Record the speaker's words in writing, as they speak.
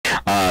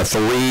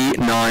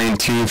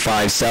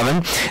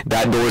39257.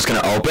 That door is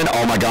going to open.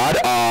 Oh my God.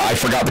 I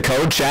forgot the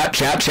code. Chat,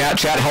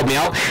 help me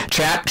out.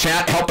 Chat,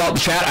 help out the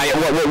chat.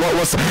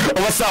 What's the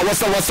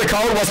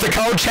code? What's the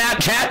code?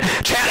 Chat,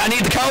 I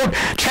need the code.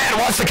 Chat,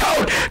 what's the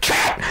code?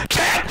 Chat,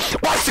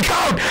 what's the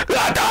code?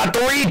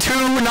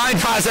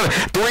 32957.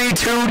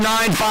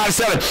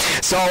 32957.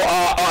 So,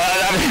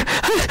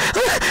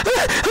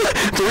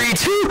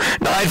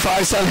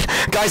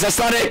 32957. Guys, that's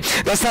not it.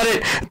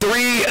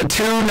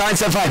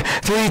 32975.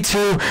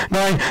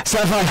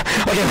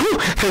 32975. Okay, whew.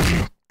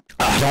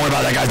 Don't worry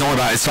about that, guys. Don't worry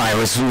about it. It's fine.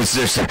 It's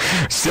just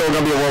still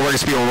going to be a world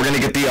record speed. We're going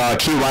to get the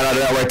key right out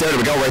of that right there. There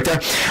we go, right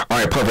there. All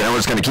right, perfect. Now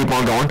we're just going to keep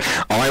on going.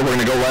 All right, we're going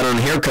to go right on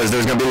here because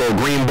there's going to be a little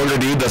green booger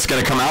dude that's going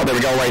to come out. There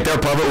we go, right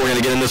there. Perfect. We're going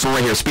to get in this one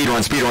right here. Speed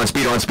run. Right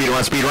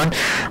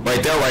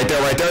there.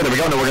 There we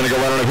go. Now we're going to go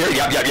right on over here.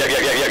 Yep.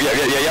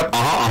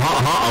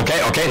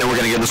 Okay. Now we're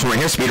going to get this one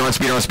right here. Speed run.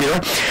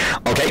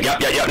 Okay.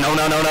 Yep. No.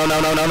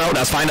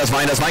 That's fine. Get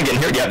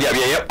in here.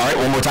 Yep. All right,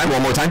 one more time.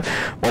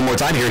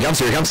 Here he comes.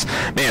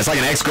 Man, it's like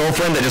an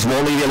ex-girlfriend that just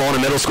won't leave you alone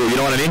in middle school. You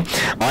know what I mean?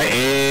 All right,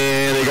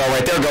 and there you go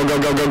right there. Go.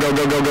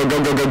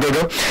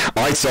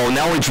 All right, so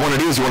now what you want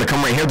to do is you want to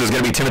come right here. There's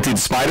going to be Timothy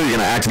the Spider. You're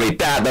going to activate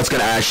that. That's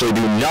going to actually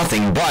do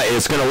nothing, but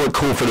it's going to look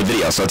cool for the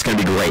video, so it's going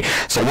to be great.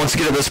 So once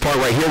you get to this part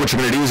right here, what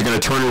you're going to do is you're going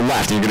to turn your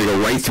left, and you're going to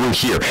go right through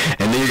here,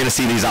 and then you're going to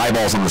see these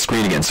eyeballs on the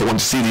screen again. So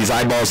once you see these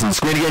eyeballs on the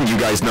screen again, you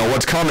guys know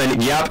what's coming.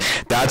 Yep,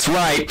 that's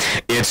right.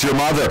 It's your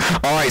mother.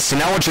 All right, so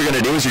now what you're going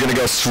to do is you're going to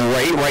go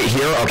straight right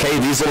here, okay?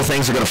 These little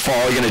things are going to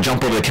fall. You're going to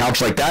jump over the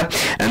couch like that,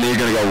 and then you're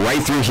going to go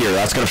right through here.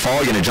 That's going to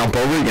fall. You're going to jump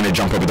over. You're going to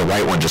jump over the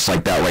right one just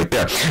like that right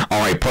there.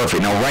 All right,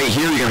 perfect. Now right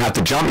here, you're going to have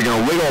to jump. You're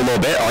going to wiggle a little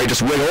bit. All right,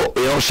 just wiggle,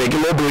 shake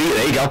your little booty.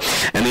 There you go.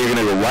 And then you're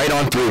going to go right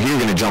on through here.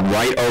 You're going to jump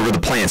right over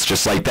the plants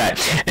just like that.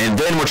 And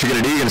then what you're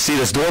going to do, you're going to see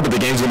this door, but the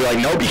game's going to be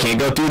like, nope, you can't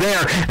go through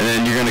there. And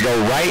then you're going to go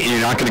right, and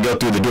you're not going to go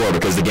through the door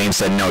because the game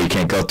said, no, you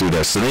can't go through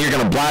this. So then you're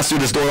going to blast through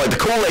this door like the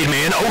Kool-Aid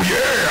man. Oh,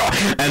 yeah.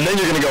 And then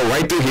you're going to go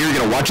right through here. You're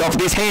going to watch out for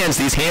these hands.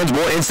 These hands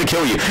will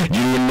insta-kill you.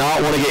 You do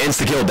not want to get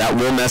insta-killed. That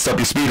will mess up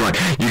your speed run.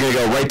 You're going to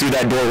go right through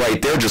that door right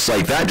there just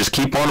like that. Just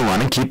keep on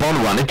running.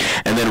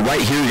 And then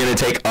right here, you're going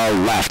to take a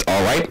left,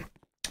 all right?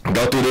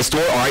 Go through this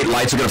door. All right,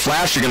 lights are going to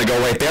flash. You're going to go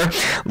right there.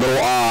 Little,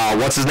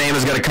 what's his name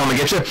is going to come and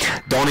get you.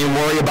 Don't even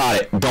worry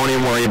about it.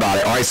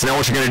 All right, so now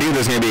what you're going to do,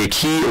 there's going to be a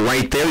key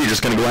right there. You're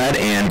just going to go ahead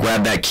and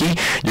grab that key.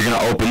 You're going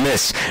to open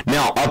this.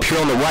 Now, up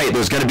here on the right,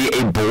 there's going to be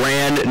a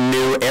brand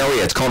new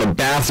area. It's called a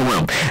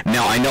bathroom.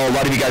 Now, I know a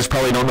lot of you guys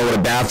probably don't know what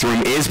a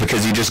bathroom is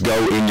because you just go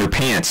in your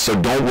pants. So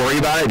don't worry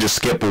about it. Just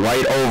skip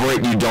right over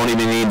it. You don't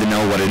even need to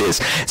know what it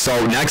is. So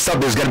next up,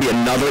 there's going to be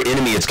another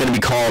enemy. It's going to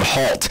be called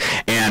Halt.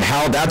 And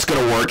how that's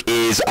going to work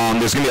is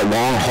there's going to be a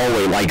long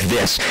hallway like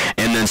this,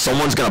 and then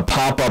someone's going to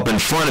pop up in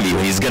front of you.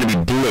 He's going to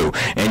be blue,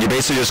 and you're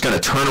basically just going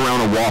to turn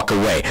around and walk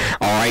away.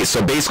 All right,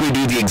 so basically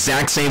do the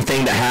exact same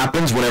thing that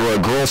happens whenever a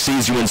girl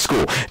sees you in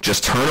school.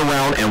 Just turn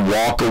around and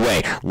walk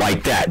away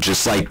like that,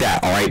 just like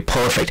that. All right,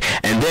 perfect.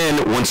 And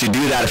then once you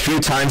do that a few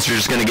times, you're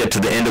just going to get to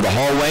the end of the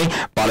hallway.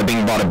 Bada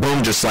bing, bada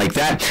boom, just like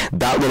that.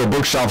 That little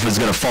bookshelf is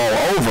going to fall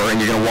over, and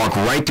you're going to walk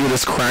right through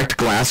this cracked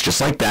glass, just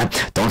like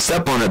that. Don't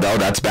step on it, though.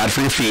 That's bad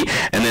for your feet.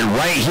 And then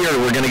right here,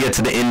 we're going to get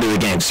to the end of the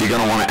game. So you're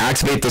going to want to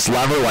activate this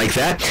lever like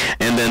that,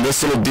 and then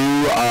this little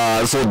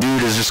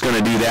dude is just going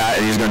to do that,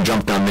 and he's going to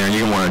jump down there, and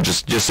you're going to want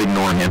to just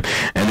ignore him.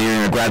 And then you're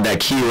going to grab that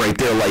key right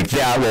there like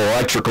that, little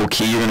electrical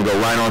key. You're going to go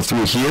right on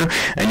through here,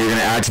 and you're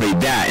going to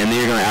activate that, and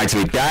then you're going to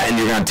activate that, and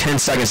you're going to have 10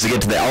 seconds to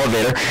get to the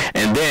elevator.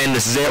 And then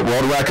this is it,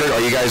 world record. Are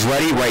you guys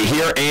ready? Right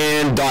here,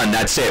 and done.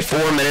 That's it. 4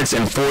 minutes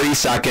and 40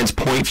 seconds,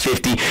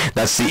 0.50.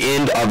 That's the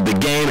end of the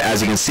game.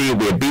 As you can see,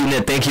 we have beaten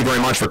it. Thank you very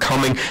much for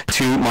coming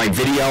to my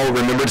video.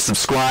 Remember to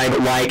subscribe,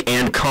 like,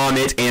 and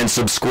comment, and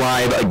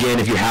subscribe. Again,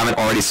 if you haven't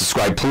already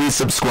subscribed, please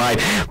subscribe.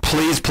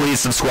 Please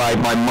subscribe.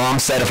 My mom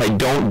said if I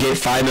don't get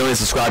 5 million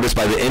subscribers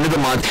by the end of the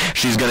month,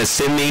 she's going to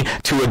send me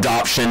to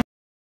adoption.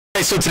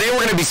 Okay, so today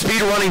we're going to be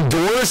speed running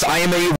doors. I am a